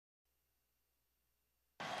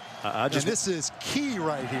And this is key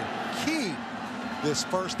right here. Key. This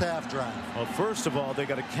first half drive. Well, first of all, they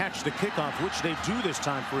got to catch the kickoff, which they do this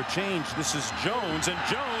time for a change. This is Jones, and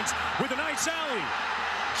Jones with a nice alley.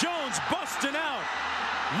 Jones busting out.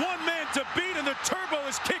 One man to beat, and the turbo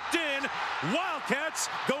is kicked in. Wildcats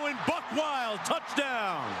going buck wild.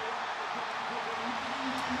 Touchdown.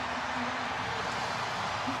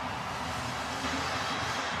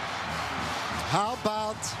 How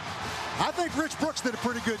about, I think Rich Brooks did a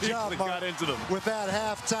pretty good job, Mark, got into them with that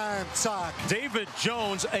halftime talk. David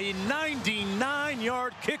Jones, a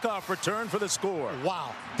 99-yard kickoff return for the score.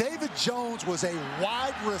 Wow. David Jones was a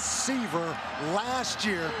wide receiver last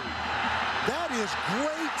year. That is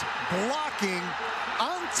great blocking,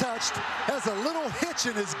 untouched, has a little hitch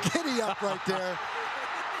in his giddy up right there.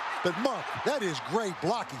 But Mark, that is great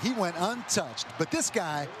blocking. He went untouched. But this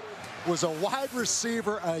guy was a wide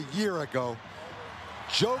receiver a year ago.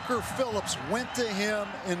 Joker Phillips went to him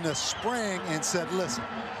in the spring and said, listen,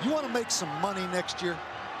 you want to make some money next year?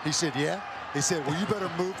 He said, yeah. He said, well, you better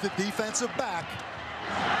move the defensive back.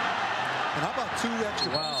 And how about 2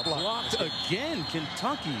 extra points blocked again?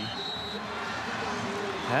 Kentucky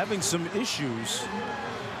having some issues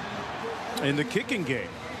in the kicking game.